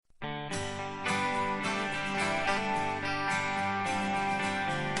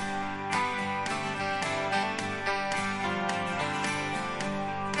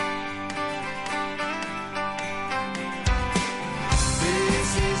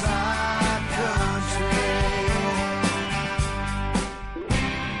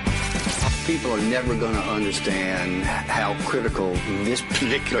people are never going to understand how critical this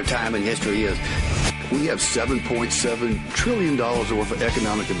particular time in history is. We have $7.7 trillion worth of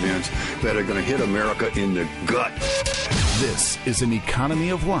economic events that are going to hit America in the gut. This is An Economy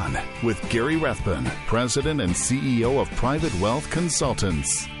of One with Gary Rathbun, President and CEO of Private Wealth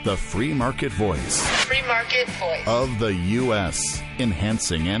Consultants, the free market voice. Free market voice. Of the U.S.,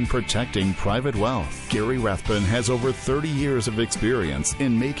 enhancing and protecting private wealth. Gary Rathbun has over 30 years of experience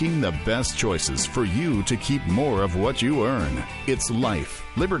in making the best choices for you to keep more of what you earn. It's life,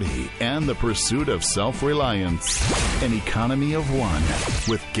 liberty, and the pursuit of self-reliance. An Economy of One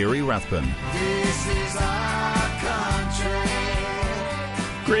with Gary Rathbun. This is our country.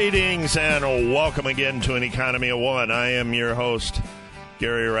 Greetings and welcome again to An Economy of One. I am your host,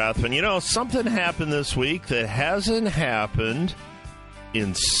 Gary Rathbun. You know, something happened this week that hasn't happened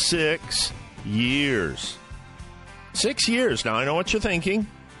in 6 years. 6 years. Now, I know what you're thinking.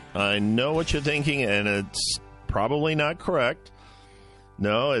 And it's probably not correct.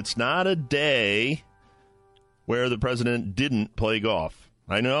 No, it's not a day where the president didn't play golf.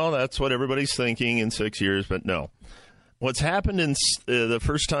 I know that's what everybody's thinking in 6 years, but no. What's happened in the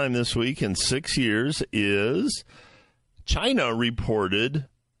first time this week in 6 years is China reported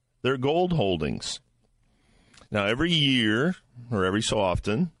their gold holdings. Now, every year, or every so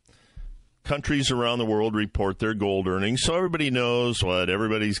often, countries around the world report their gold earnings, so everybody knows what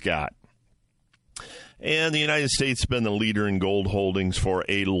everybody's got. And the United States has been the leader in gold holdings for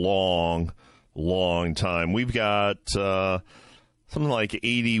a long, long time. We've got something like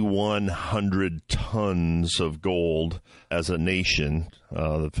 8,100 tons of gold as a nation,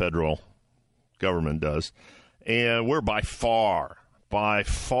 the federal government does. And we're by far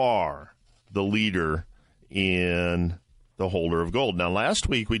the leader in the holder of gold. Now, last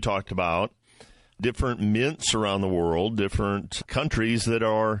week we talked about different mints around the world, different countries that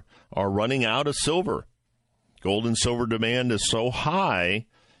are running out of silver. Gold and silver demand is so high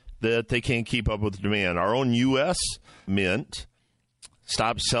that they can't keep up with the demand. Our own U.S. mint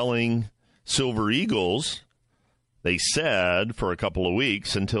stopped selling Silver Eagles, they said, for a couple of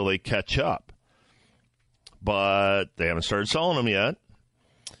weeks until they catch up. But they haven't started selling them yet.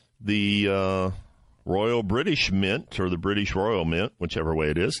 The Royal British Mint, or the British Royal Mint, whichever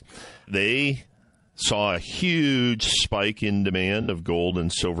way it is, they saw a huge spike in demand of gold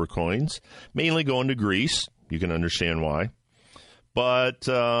and silver coins, mainly going to Greece. You can understand why. But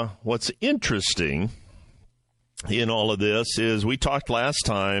what's interesting in all of this is we talked last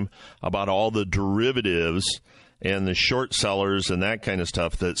time about all the derivatives and the short sellers and that kind of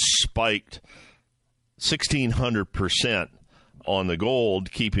stuff that spiked 1,600% on the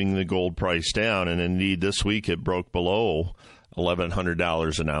gold, keeping the gold price down. And indeed, this week it broke below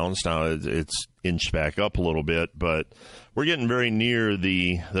 $1,100 an ounce. Now it's inched back up a little bit, but we're getting very near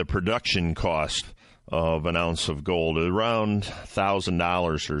the production cost of an ounce of gold, around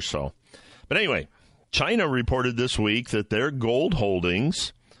 $1,000 or so. But anyway, China reported this week that their gold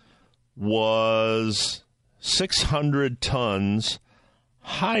holdings was 600 tons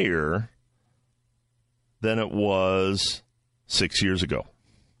higher than it was 6 years ago.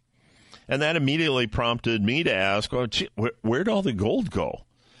 And that immediately prompted me to ask, well, gee, where'd all the gold go?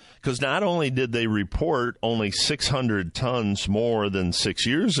 Because not only did they report only 600 tons more than 6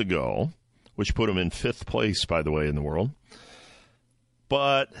 years ago, which put them in fifth place, by the way, in the world,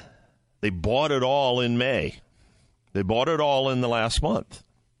 but they bought it all in May. They bought it all in the last month.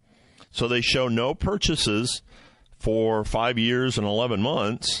 So they show no purchases for 5 years and 11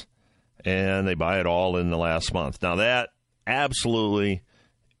 months, and they buy it all in the last month. Now, that absolutely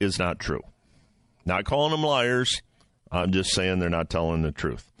is not true. Not calling them liars. I'm just saying they're not telling the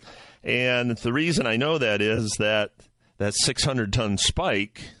truth. And the reason I know that is that 600-ton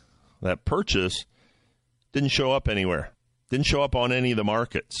spike, that purchase, didn't show up anywhere. Didn't show up on any of the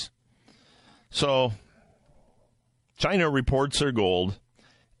markets. So China reports their gold,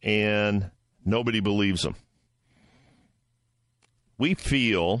 and nobody believes them.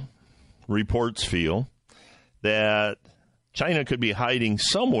 Reports feel, that China could be hiding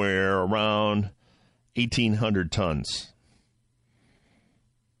somewhere around 1,800 tons,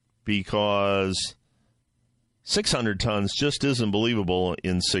 because 600 tons just isn't believable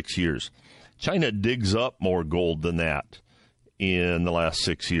in 6 years. China digs up more gold than that in the last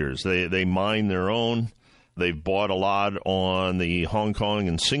 6 years. They mine their own. They've bought a lot on the Hong Kong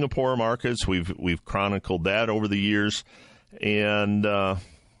and Singapore markets. We've chronicled that over the years. And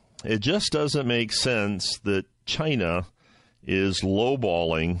it just doesn't make sense that China is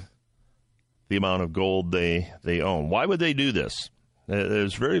lowballing the amount of gold they own. Why would they do this?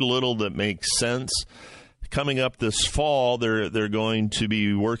 There's very little that makes sense, coming up this fall, they're going to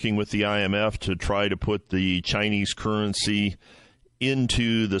be working with the IMF to try to put the Chinese currency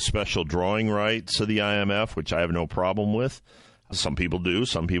into the special drawing rights of the IMF, which I have no problem with. Some people do.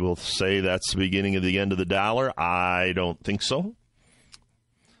 Some people say that's the beginning of the end of the dollar. I don't think so.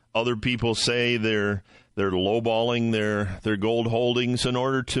 Other people say they're lowballing their gold holdings in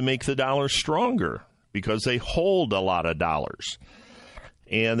order to make the dollar stronger because they hold a lot of dollars.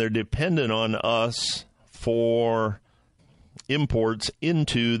 And they're dependent on us for imports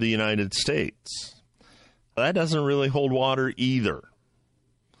into the United States. That doesn't really hold water either.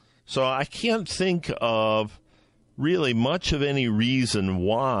 So I can't think of really much of any reason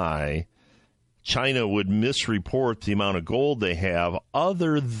why China would misreport the amount of gold they have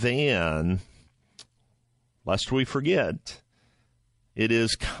other than, lest we forget, it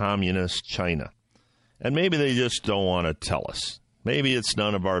is communist China. And maybe they just don't want to tell us. Maybe it's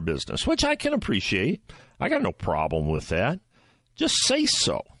none of our business, which I can appreciate. I got no problem with that. Just say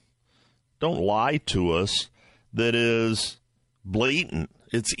so. Don't lie to us. That is blatant.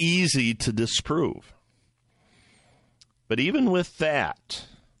 It's easy to disprove. But even with that,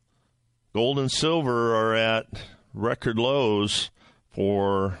 gold and silver are at record lows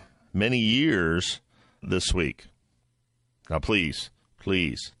for many years this week. Now, please,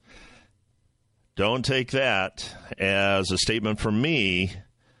 don't take that as a statement from me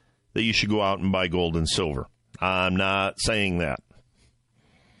that you should go out and buy gold and silver. I'm not saying that.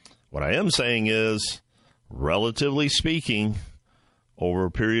 What I am saying is, relatively speaking, over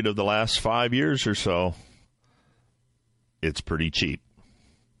a period of the last 5 years or so, it's pretty cheap.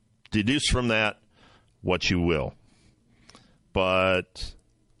 Deduce from that what you will. But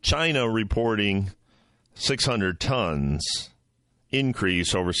China reporting 600 tons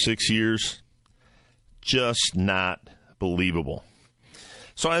increase over 6 years, just not believable.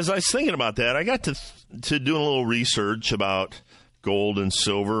 So as I was thinking about that, I got to doing a little research about gold and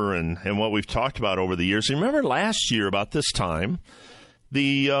silver and what we've talked about over the years. Remember last year about this time,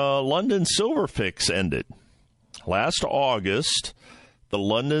 the London Silver Fix ended. Last August, the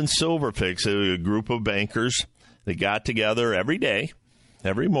London Silver Fix, a group of bankers, they got together every day,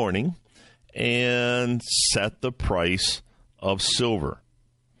 every morning, and set the price of silver.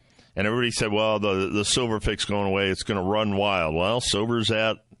 And everybody said, well, the Silver Fix going away, it's going to run wild. Well, silver's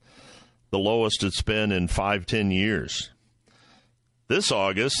at the lowest it's been in 5-10 years. This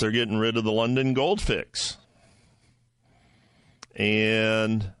August, they're getting rid of the London Gold Fix.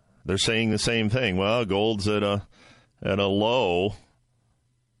 And they're saying the same thing. Well, gold's at a low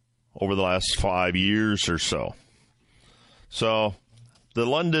over the last 5 years or so. So the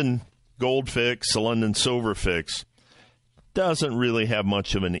London Gold Fix, the London Silver Fix, doesn't really have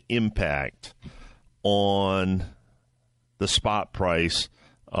much of an impact on the spot price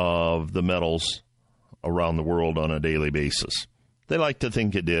of the metals around the world on a daily basis. They like to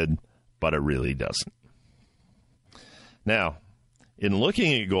think it did, but it really doesn't. Now, in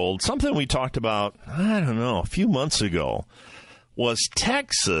looking at gold, something we talked about, a few months ago, was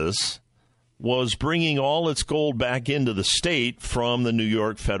Texas was bringing all its gold back into the state from the New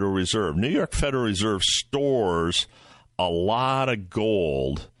York Federal Reserve. New York Federal Reserve stores a lot of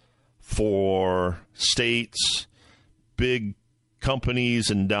gold for states, big companies,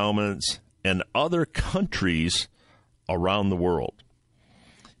 endowments, and other countries around the world.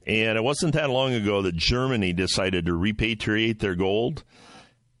 And it wasn't that long ago that Germany decided to repatriate their gold.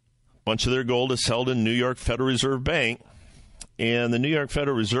 A bunch of their gold is held in New York Federal Reserve Bank. And the New York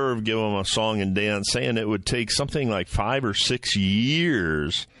Federal Reserve gave them a song and dance saying it would take something like 5 or 6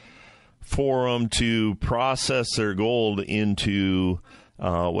 years for them to process their gold into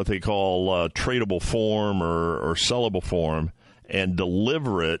what they call tradable form or sellable form and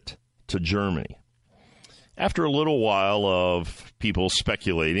deliver it to Germany. After a little while of people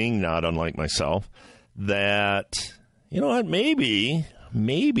speculating, not unlike myself, that, maybe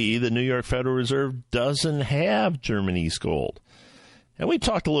the New York Federal Reserve doesn't have Germany's gold. And we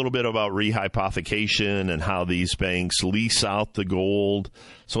talked a little bit about rehypothecation and how these banks lease out the gold,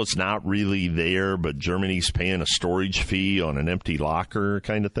 so it's not really there, but Germany's paying a storage fee on an empty locker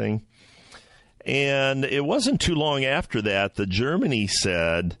kind of thing. And it wasn't too long after that Germany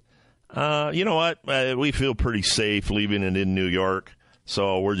said, you know what, we feel pretty safe leaving it in New York,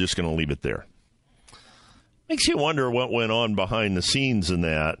 so we're just going to leave it there. Makes you wonder what went on behind the scenes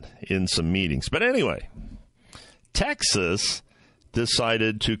in some meetings. But anyway, Texas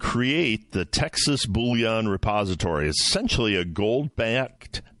decided to create the Texas Bullion Repository, essentially a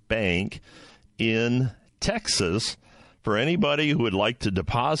gold-backed bank in Texas for anybody who would like to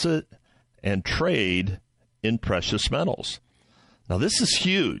deposit and trade in precious metals. Now, this is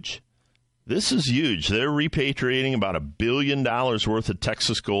huge This is huge. They're repatriating about $1 billion worth of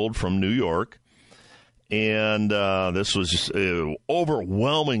Texas gold from New York. And this was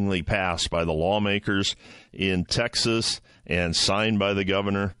overwhelmingly passed by the lawmakers in Texas and signed by the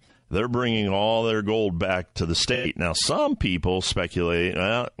governor. They're bringing all their gold back to the state. Now, some people speculate,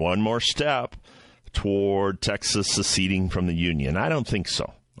 one more step toward Texas seceding from the Union. I don't think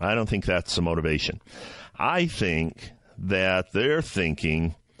so. I don't think that's the motivation. I think that they're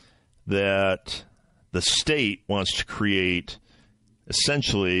thinking that the state wants to create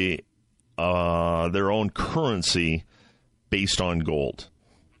essentially their own currency based on gold.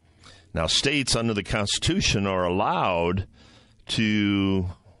 Now, states under the Constitution are allowed to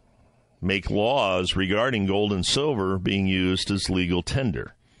make laws regarding gold and silver being used as legal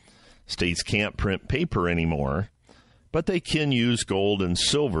tender. States can't print paper anymore, but they can use gold and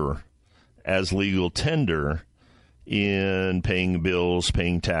silver as legal tender in paying bills,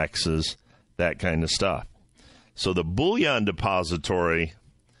 paying taxes, that kind of stuff. So the bullion depository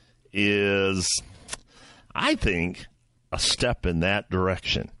is, I think, a step in that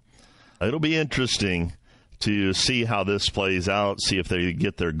direction. It'll be interesting to see how this plays out, see if they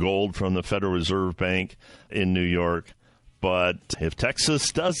get their gold from the Federal Reserve Bank in New York. But if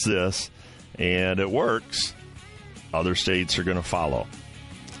Texas does this and it works, other states are going to follow.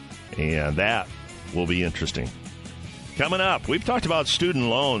 And that will be interesting. Coming up, we've talked about student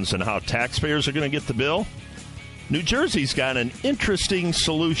loans and how taxpayers are going to get the bill. New Jersey's got an interesting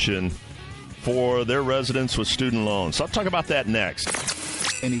solution for their residents with student loans. I'll talk about that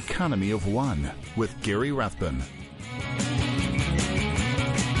next. An Economy of One with Gary Rathbun.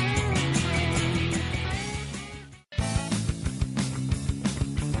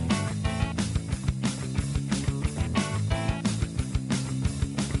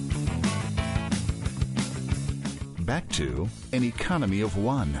 Back to An Economy of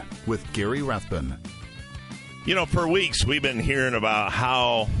One with Gary Rathbun. You know, for weeks we've been hearing about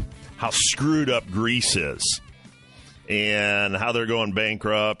how screwed up Greece is and how they're going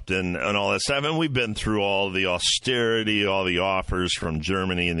bankrupt and all that stuff. And we've been through all the austerity, all the offers from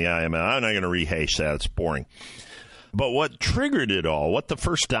Germany and the IMF. I'm not going to rehash that. It's boring. But what triggered it all, what the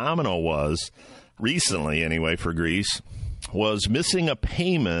first domino was, recently anyway for Greece, was missing a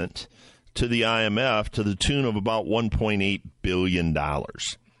payment to the IMF to the tune of about $1.8 billion.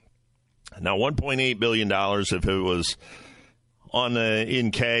 Now, $1.8 billion, if it was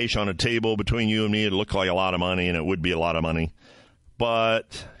in cash on a table between you and me, it'd look like a lot of money, and it would be a lot of money.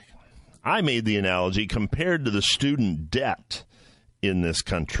 But I made the analogy, compared to the student debt in this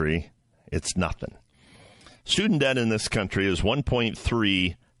country, it's nothing. Student debt in this country is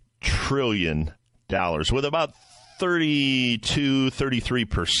 $1.3 trillion, with about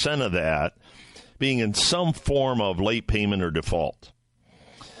 33% of that being in some form of late payment or default.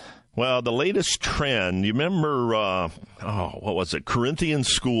 Well, the latest trend, you remember, what was it? Corinthian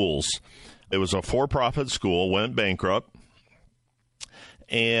Schools. It was a for-profit school, went bankrupt,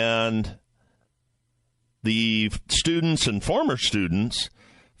 and the students and former students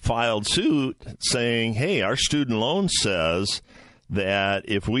filed suit saying, hey, our student loan says that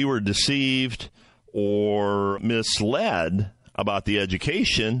if we were deceived or misled about the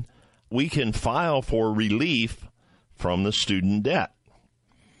education, we can file for relief from the student debt.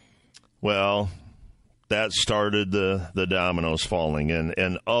 Well, that started the dominoes falling,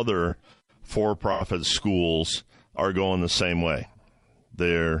 and other for-profit schools are going the same way.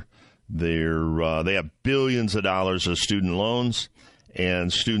 They have billions of dollars of student loans,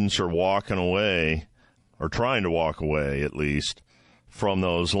 and students are walking away, or trying to walk away at least, from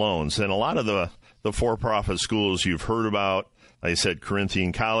those loans. And a lot of the for-profit schools you've heard about, like I said,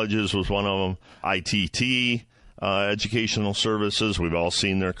 Corinthian Colleges was one of them, ITT, Educational Services. We've all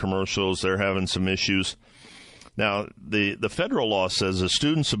seen their commercials. They're having some issues. Now, the federal law says the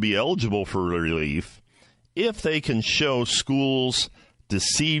students will be eligible for relief if they can show schools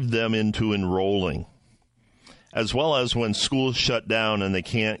deceived them into enrolling, as well as when schools shut down and they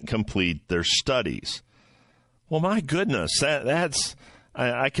can't complete their studies. Well, my goodness, that's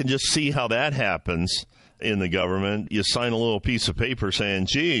I can just see how that happens in the government. You sign a little piece of paper saying,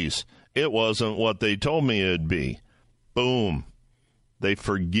 geez, it wasn't what they told me it'd be. Boom. They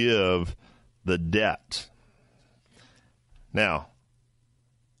forgive the debt. Now,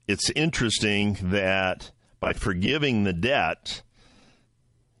 it's interesting that by forgiving the debt,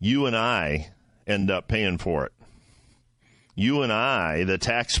 you and I end up paying for it. You and I, the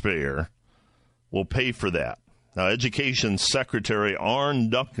taxpayer, will pay for that. Now, Education Secretary Arne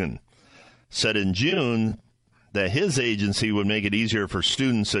Duncan said in June that his agency would make it easier for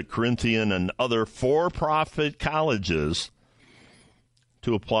students at Corinthian and other for-profit colleges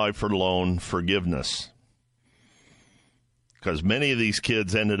to apply for loan forgiveness. Because many of these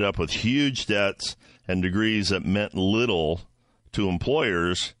kids ended up with huge debts and degrees that meant little to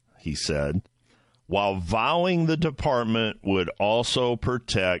employers, he said, while vowing the department would also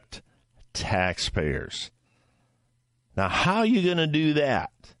protect taxpayers. Now, how are you going to do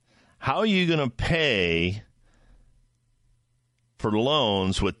that? How are you going to pay for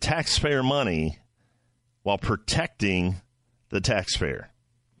loans with taxpayer money while protecting the taxpayer?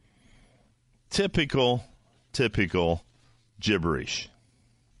 Typical gibberish.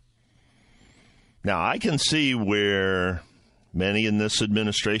 Now, I can see where many in this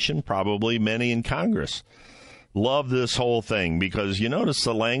administration, probably many in Congress, love this whole thing because you notice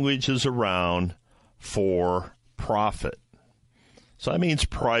the language is around for profit. So that means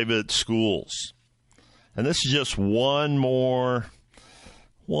private schools. And this is just one more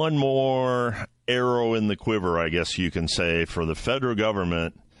arrow in the quiver, I guess you can say, for the federal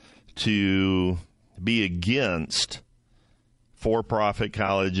government to be against for-profit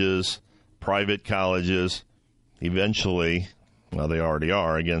colleges, private colleges, eventually, well, they already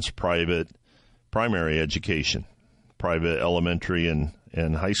are, against private primary education, private elementary and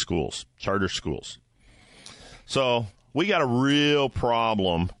high schools, charter schools. So we got a real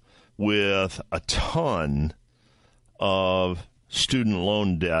problem with a ton of student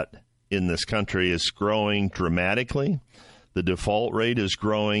loan debt in this country. It's growing dramatically. The default rate is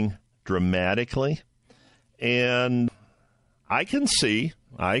growing dramatically. And I can see,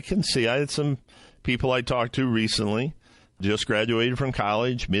 I had some people I talked to recently, just graduated from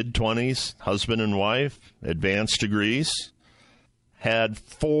college, mid-20s, husband and wife, advanced degrees, had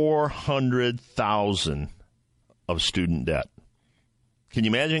 $400,000 of student debt. Can you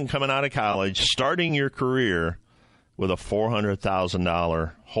imagine coming out of college, starting your career with a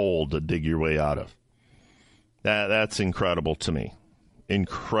 $400,000 hole to dig your way out of? That's incredible to me.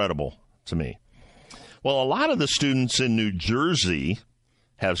 Incredible to me. Well, a lot of the students in New Jersey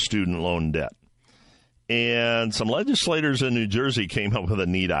have student loan debt. And some legislators in New Jersey came up with a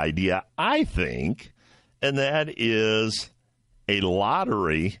neat idea, I think, and that is a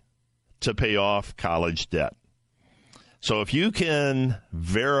lottery to pay off college debt. So if you can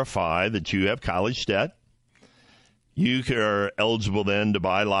verify that you have college debt, you are eligible then to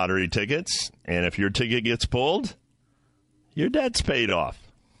buy lottery tickets. And if your ticket gets pulled, your debt's paid off.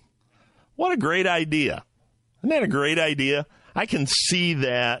 What a great idea. Isn't that a great idea? I can see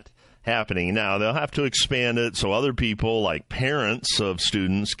that happening. Now, they'll have to expand it so other people, like parents of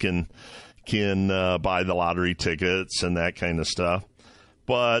students, can buy the lottery tickets and that kind of stuff.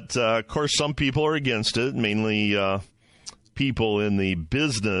 But, of course, some people are against it, mainly people in the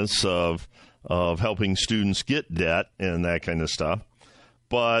business of helping students get debt and that kind of stuff.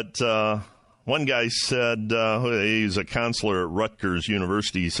 But one guy said, he's a counselor at Rutgers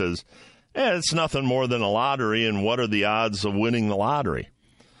University, he says, it's nothing more than a lottery, and what are the odds of winning the lottery?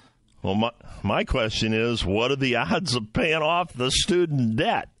 Well, my question is, what are the odds of paying off the student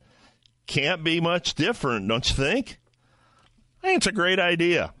debt? Can't be much different, don't you think? I think it's a great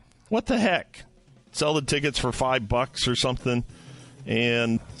idea. What the heck? Sell the tickets for $5 or something,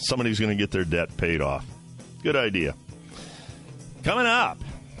 and somebody's going to get their debt paid off. Good idea. Coming up,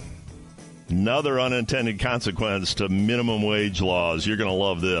 another unintended consequence to minimum wage laws. You're going to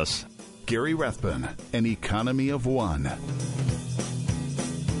love this. Gary Rathbun, An Economy of One.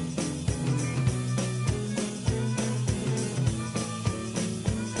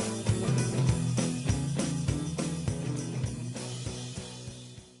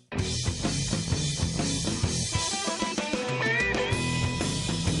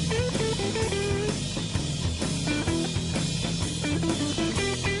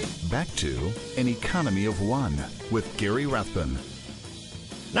 Back to An Economy of One with Gary Rathbun.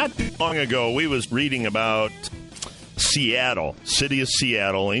 Not too long ago, we was reading about Seattle, city of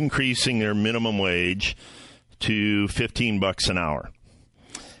Seattle, increasing their minimum wage to $15 an hour.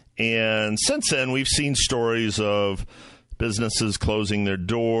 And since then, we've seen stories of businesses closing their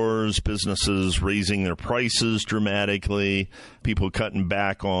doors, businesses raising their prices dramatically, people cutting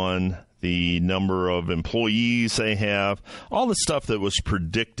back on the number of employees they have, all the stuff that was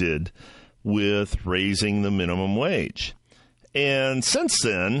predicted with raising the minimum wage. And since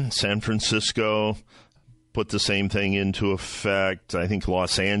then, San Francisco put the same thing into effect. I think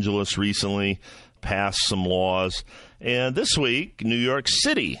Los Angeles recently passed some laws. And this week, New York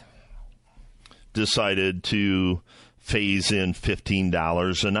City decided to phase in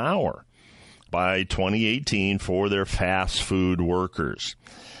 $15 an hour by 2018 for their fast food workers.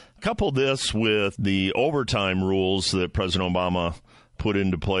 Couple this with the overtime rules that President Obama put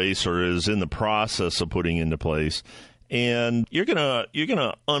into place or is in the process of putting into place. and you're gonna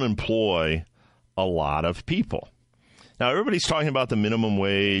unemploy a lot of people. Now, everybody's talking about the minimum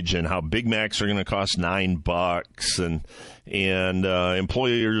wage and how Big Macs are going to cost $9, and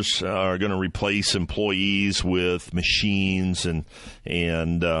employers are going to replace employees with machines and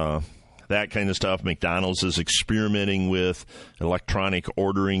that kind of stuff. McDonald's is experimenting with electronic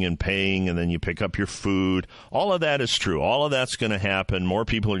ordering and paying, and then you pick up your food. All of that is true. All of that's going to happen. More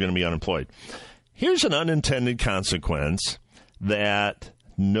people are going to be unemployed. Here's an unintended consequence that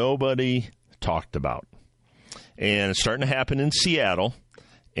nobody talked about. And it's starting to happen in Seattle,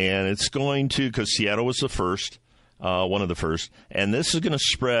 and it's going to, because Seattle was the first, one of the first, and this is going to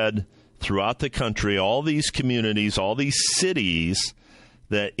spread throughout the country, all these communities, all these cities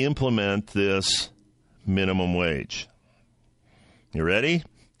that implement this minimum wage. You ready?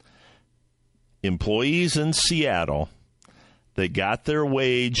 Employees in Seattle that got their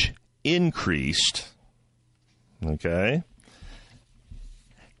wage increased, okay,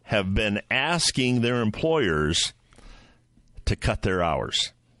 have been asking their employers to cut their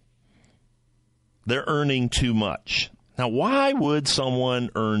hours. They're earning too much. Now, why would someone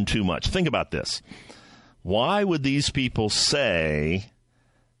earn too much? Think about this. Why would these people say,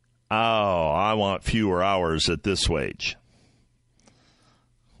 oh, I want fewer hours at this wage?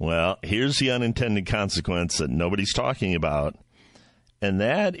 Well, here's the unintended consequence that nobody's talking about, and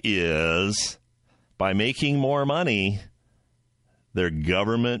that is by making more money, their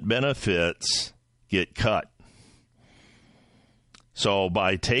government benefits get cut. So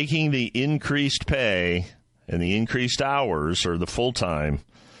by taking the increased pay and the increased hours or the full time,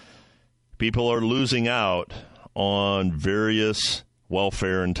 people are losing out on various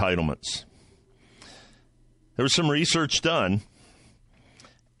welfare entitlements. There was some research done,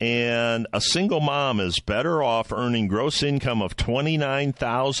 and a single mom is better off earning gross income of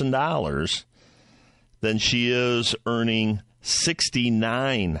 $29,000 than she is earning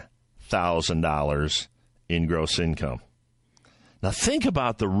 $69,000 in gross income. Now think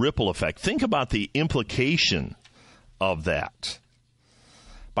about the ripple effect. Think about the implication of that.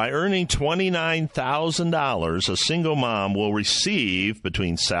 By earning $29,000, a single mom will receive,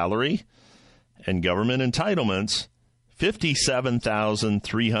 between salary and government entitlements,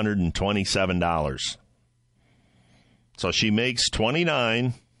 $57,327. So she makes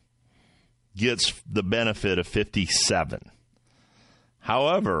 $29,000, gets the benefit of $57,000.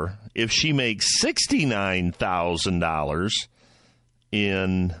 However, if she makes $69,000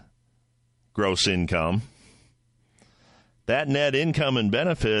 in gross income, that net income and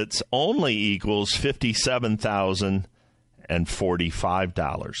benefits only equals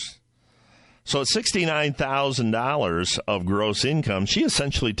 $57,045. So at $69,000 of gross income, she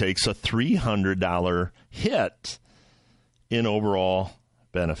essentially takes a $300 hit in overall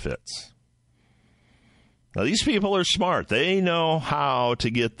benefits. Now, these people are smart. They know how to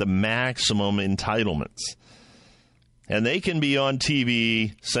get the maximum entitlements. And they can be on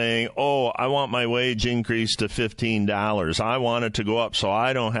TV saying, oh, I want my wage increased to $15. I want it to go up so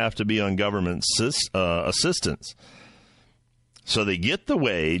I don't have to be on government assistance. So they get the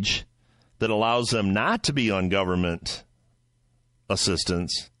wage that allows them not to be on government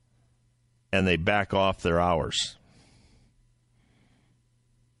assistance, and they back off their hours.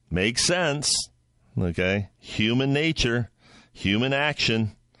 Makes sense. Okay, human nature, human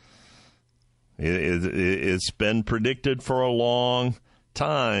action. It's been predicted for a long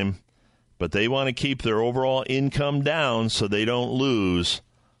time, but they want to keep their overall income down so they don't lose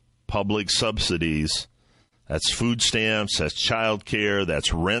public subsidies. That's food stamps, that's child care,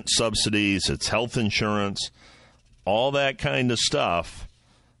 that's rent subsidies, it's health insurance, all that kind of stuff,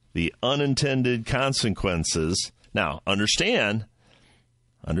 the unintended consequences. Now, understand,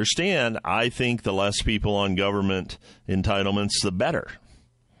 I think the less people on government entitlements, the better.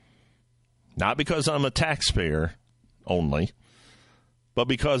 Not because I'm a taxpayer only, but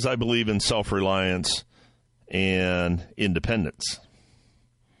because I believe in self-reliance and independence.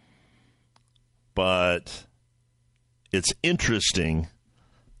 But it's interesting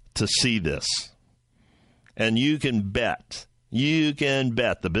to see this. And you can bet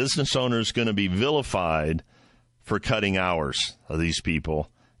the business owner is going to be vilified for cutting hours of these people,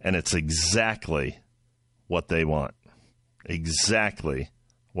 and it's exactly what they want. Exactly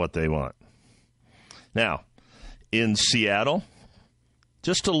what they want. Now, in Seattle,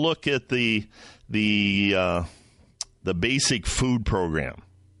 just to look at the basic food program.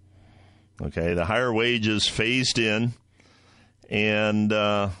 Okay, the higher wages phased in, and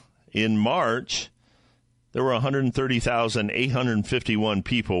in March, there were 130,851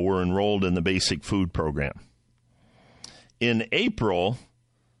 people were enrolled in the basic food program. In April,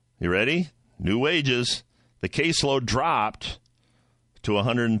 you ready? New wages, The caseload dropped to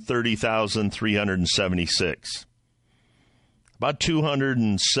 130,376. About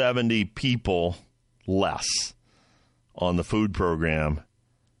 270 people less on the food program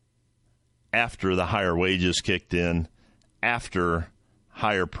after the higher wages kicked in, after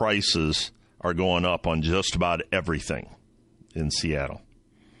higher prices are going up on just about everything in Seattle.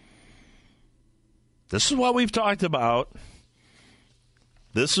 This is what we've talked about.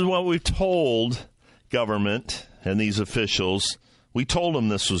 This is what we've told government and these officials. We told them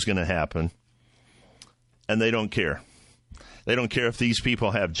this was going to happen, and they don't care. They don't care if these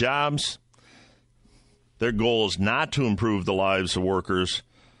people have jobs. Their goal is not to improve the lives of workers,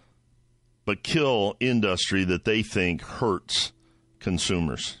 but kill industry that they think hurts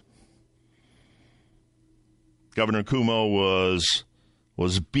consumers. Governor Cuomo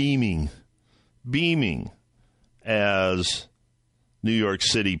was beaming as New York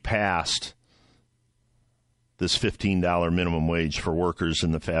City passed this $15 minimum wage for workers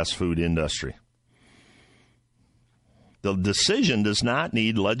in the fast food industry. The decision does not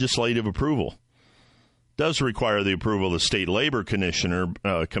need legislative approval. It does require the approval of the state labor commissioner,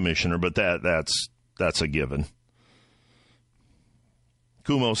 but that's a given.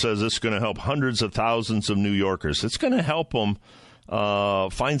 Cuomo says it's going to help hundreds of thousands of New Yorkers. It's going to help them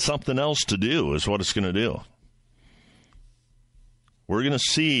find something else to do, is what it's going to do. We're going to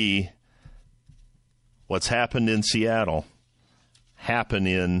see what's happened in Seattle happen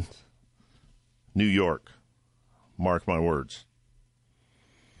in New York. Mark my words.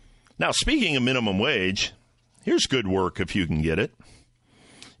 Now, speaking of minimum wage, here's good work if you can get it.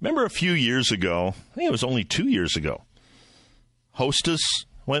 Remember a few years ago, I think it was only 2 years ago, Hostess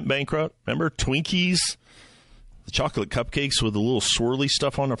went bankrupt. Remember Twinkies? The chocolate cupcakes with the little swirly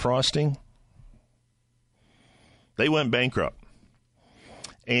stuff on the frosting? They went bankrupt.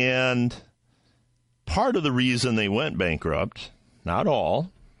 And part of the reason they went bankrupt, not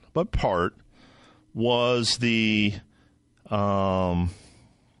all, but part, was the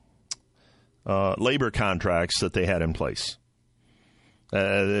labor contracts that they had in place.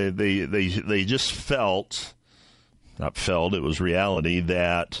 They just it was reality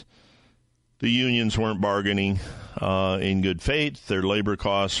that the unions weren't bargaining in good faith. Their labor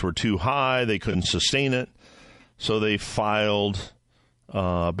costs were too high. They couldn't sustain it. So they filed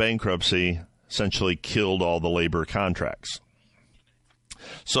bankruptcy, essentially killed all the labor contracts.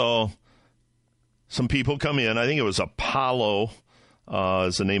 So some people come in. I think it was Apollo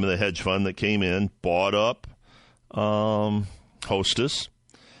is the name of the hedge fund that came in, bought up Hostess,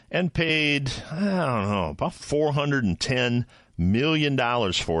 and paid, about $410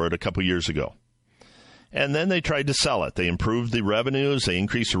 million for it a couple years ago. And then they tried to sell it. They improved the revenues. They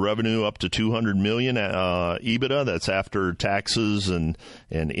increased the revenue up to $200 million EBITDA. That's after taxes and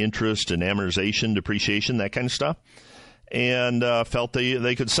interest and amortization, depreciation, that kind of stuff. And felt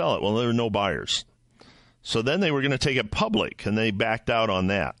they could sell it. Well, there were no buyers. So then they were going to take it public, and they backed out on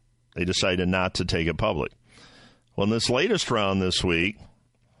that. They decided not to take it public. Well, in this latest round this week,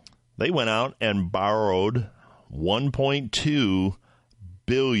 they went out and borrowed $1.2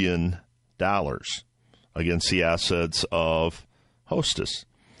 billion against the assets of Hostess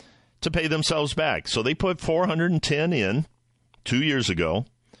to pay themselves back. So they put $410 in 2 years ago.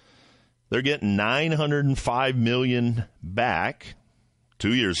 They're getting $905 million back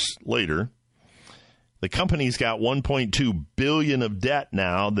 2 years later. The company's got $1.2 billion of debt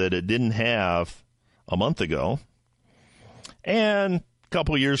now that it didn't have a month ago. And a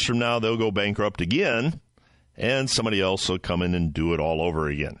couple of years from now, they'll go bankrupt again, and somebody else will come in and do it all over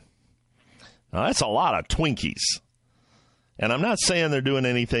again. Now, that's a lot of Twinkies. And I'm not saying they're doing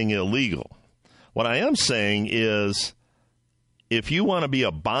anything illegal. What I am saying is, if you want to be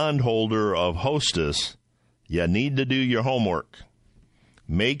a bondholder of Hostess, you need to do your homework.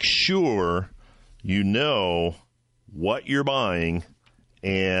 Make sure you know what you're buying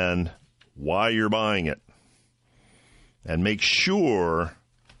and why you're buying it. And make sure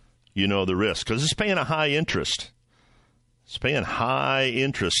you know the risk, because it's paying a high interest. It's paying high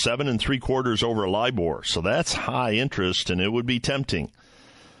interest, 7 3/4 over LIBOR. So that's high interest, and it would be tempting.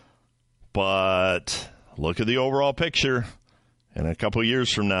 But look at the overall picture, and a couple of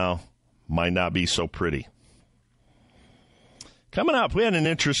years from now, might not be so pretty. Coming up, we had an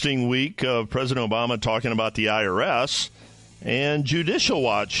interesting week of President Obama talking about the IRS and Judicial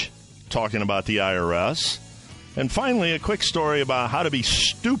Watch talking about the IRS. And finally, a quick story about how to be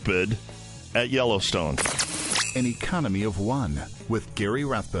stupid at Yellowstone. An Economy of One with Gary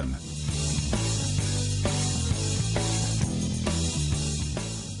Rathbun.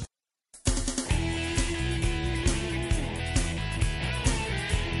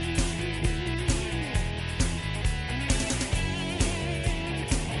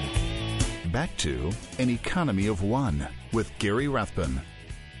 back to An Economy of One with Gary Rathbun.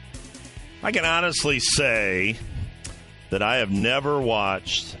 I can honestly say that I have never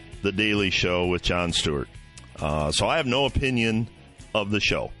watched The Daily Show with Jon Stewart. So I have no opinion of the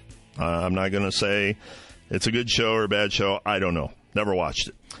show. I'm not going to say it's a good show or a bad show. I don't know. Never watched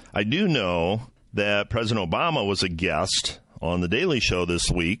it. I do know that President Obama was a guest on The Daily Show this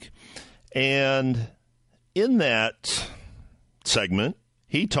week. And in that segment,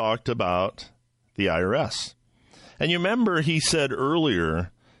 he talked about the IRS. And you remember he said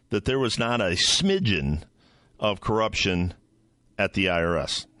earlier that there was not a smidgen of corruption at the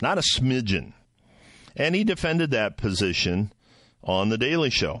IRS. Not a smidgen. And he defended that position on The Daily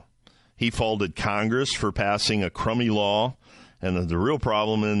Show. He faulted Congress for passing a crummy law, and the real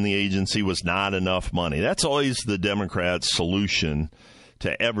problem in the agency was not enough money. That's always the Democrats' solution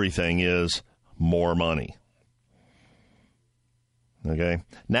to everything is more money. Okay?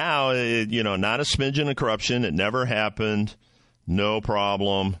 Now, not a smidgen of corruption. It never happened. No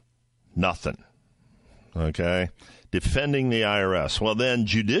problem. Nothing. Okay? Defending the IRS. Well, then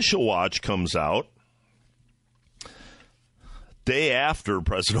Judicial Watch comes out day after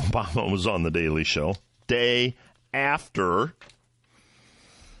President Obama was on The Daily Show. Day after.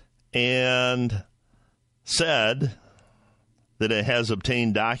 And said that it has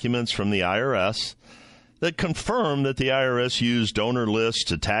obtained documents from the IRS that confirm that the IRS used donor lists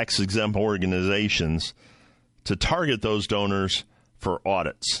to tax-exempt organizations to target those donors for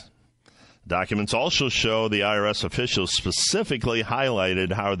audits. Documents also show the IRS officials specifically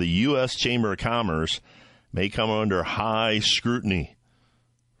highlighted how the U.S. Chamber of Commerce may come under high scrutiny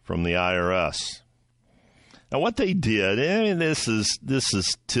from the IRS. Now, what they did, this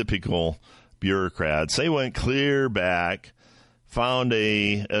is typical bureaucrats. They went clear back, found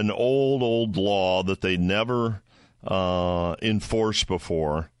an old law that they never enforced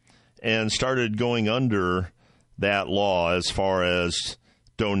before, and started going under that law as far as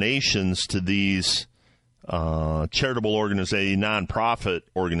donations to these charitable organizations, nonprofit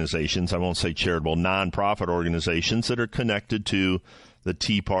organizations. I won't say charitable, nonprofit organizations that are connected to the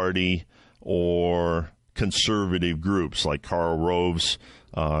Tea Party or conservative groups like Karl Rove's,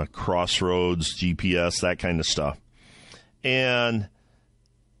 Crossroads, GPS, that kind of stuff. And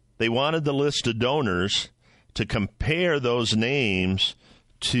they wanted the list of donors to compare those names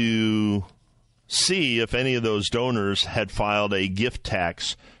to see if any of those donors had filed a gift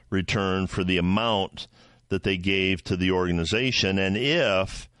tax return for the amount that they gave to the organization, and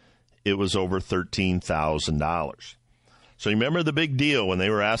if it was over $13,000. So remember the big deal when they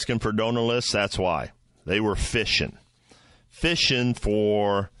were asking for donor lists? That's why. They were fishing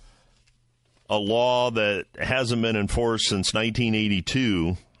for a law that hasn't been enforced since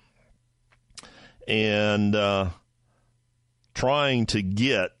 1982 and trying to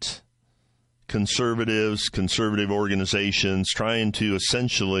get conservative organizations, trying to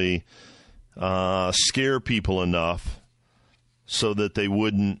essentially scare people enough so that they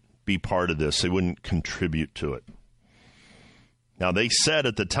wouldn't be part of this. They wouldn't contribute to it. Now, they said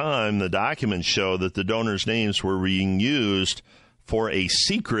at the time, the documents show that the donors' names were being used for a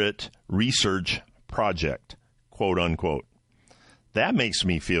secret research project, quote unquote. That makes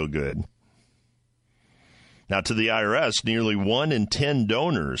me feel good. Now, to the IRS, nearly 1 in 10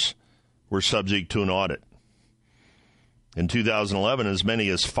 donors were subject to an audit. In 2011, as many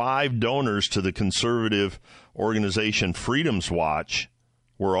as 5 donors to the conservative organization Freedom's Watch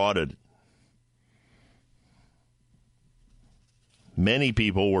were audited. Many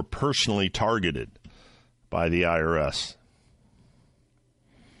people were personally targeted by the IRS.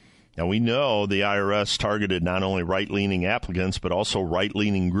 Now, we know the IRS targeted not only right-leaning applicants, but also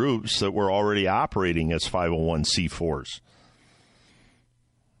right-leaning groups that were already operating as 501c4s.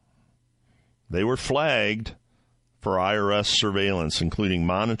 They were flagged for IRS surveillance, including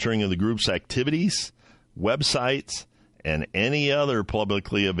monitoring of the group's activities, websites, and any other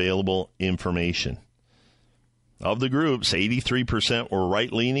publicly available information. Of the groups, 83% were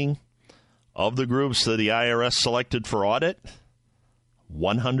right-leaning. Of the groups that the IRS selected for audit,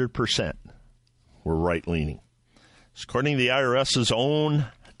 100% were right-leaning. According to the IRS's own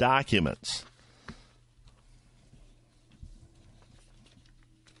documents.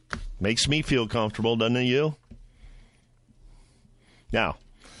 Makes me feel comfortable, doesn't it, you? Now,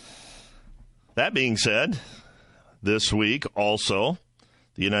 that being said, this week also,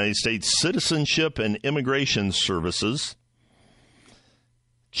 the United States Citizenship and Immigration Services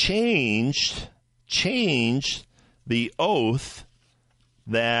changed the oath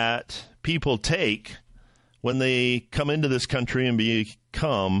that people take when they come into this country and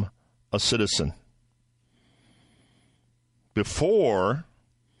become a citizen. Before,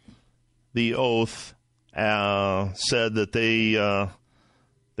 the oath said that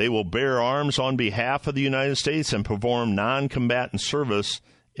they will bear arms on behalf of the United States and perform non-combatant service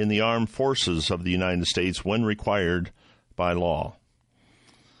in the armed forces of the United States when required by law.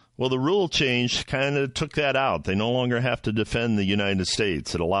 Well, the rule change kind of took that out. They no longer have to defend the United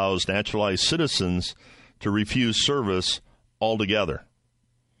States. It allows naturalized citizens to refuse service altogether.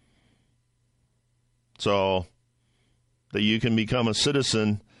 So that you can become a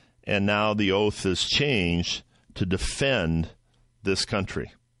citizen, and now the oath is changed to defend this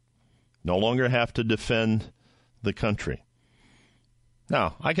country. No longer have to defend the country.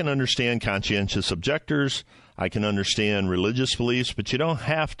 Now, I can understand conscientious objectors. I can understand religious beliefs, but you don't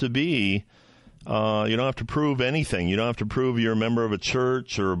have to be, you don't have to prove anything. You don't have to prove you're a member of a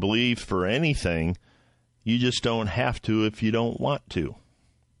church or a belief or anything. You just don't have to if you don't want to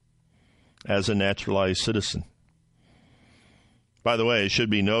as a naturalized citizen. By the way, it should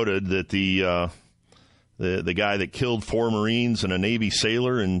be noted that the guy that killed 4 Marines and a Navy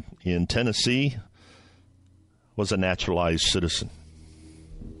sailor in Tennessee was a naturalized citizen.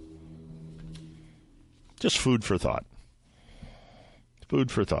 Just food for thought.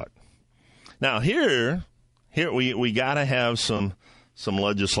 Food for thought. Now here we got to have some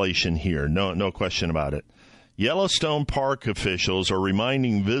legislation here. No question about it. Yellowstone Park officials are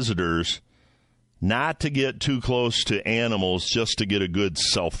reminding visitors not to get too close to animals just to get a good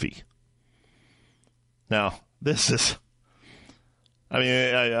selfie. Now, this is, I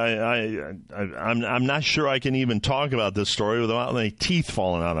mean, I'm not sure I can even talk about this story without my teeth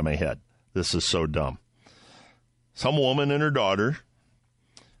falling out of my head. This is so dumb. Some woman and her daughter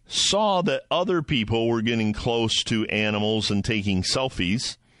saw that other people were getting close to animals and taking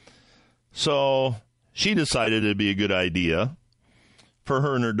selfies, so she decided it'd be a good idea for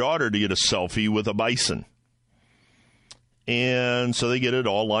her and her daughter to get a selfie with a bison. And so they get it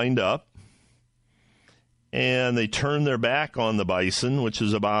all lined up. And they turn their back on the bison, which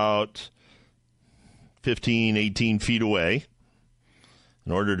is about 15, 18 feet away,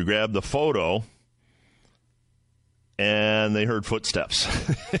 in order to grab the photo. And they heard footsteps.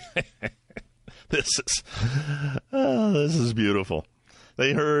 This is beautiful.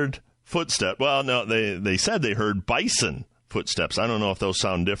 They heard footsteps. Well, no, they said they heard bison footsteps. I don't know if those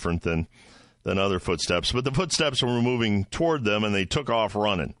sound different than other footsteps, but the footsteps were moving toward them, and they took off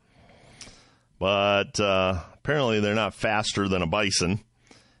running. But apparently they're not faster than a bison,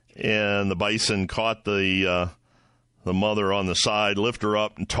 and the bison caught the mother on the side, lifted her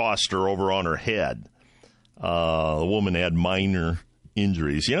up, and tossed her over on her head. The woman had minor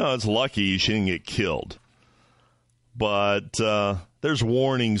injuries. You know, it's lucky she didn't get killed. But there's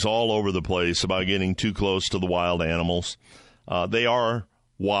warnings all over the place about getting too close to the wild animals. They are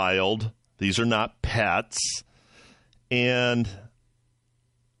wild. These are not pets. And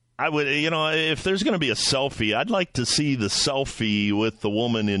I would, if there's going to be a selfie, I'd like to see the selfie with the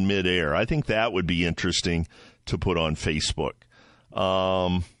woman in midair. I think that would be interesting to put on Facebook.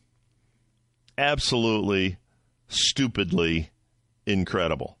 Absolutely, stupidly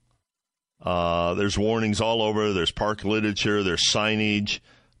incredible. There's warnings all over. There's park literature. There's signage.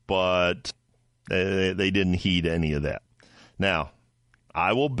 But they didn't heed any of that. Now,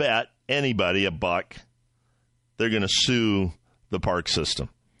 I will bet anybody $1 they're going to sue the park system.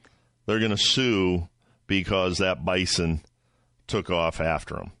 They're going to sue because that bison took off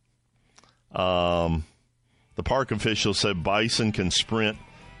after them. The park official said bison can sprint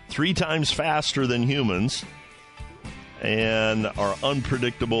 3 times faster than humans and are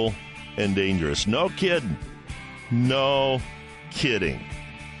unpredictable and dangerous. No kidding. No kidding.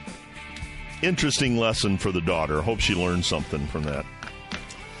 Interesting lesson for the daughter. Hope she learned something from that.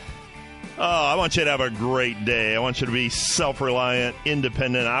 Oh, I want you to have a great day. I want you to be self-reliant,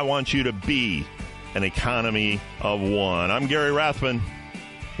 independent. I want you to be an economy of one. I'm Gary Rathbun.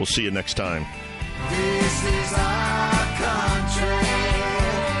 We'll see you next time. This is our country.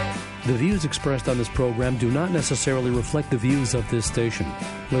 The views expressed on this program do not necessarily reflect the views of this station.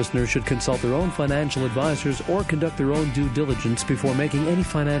 Listeners should consult their own financial advisors or conduct their own due diligence before making any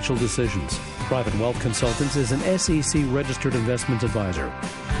financial decisions. Private Wealth Consultants is an SEC-registered investment advisor.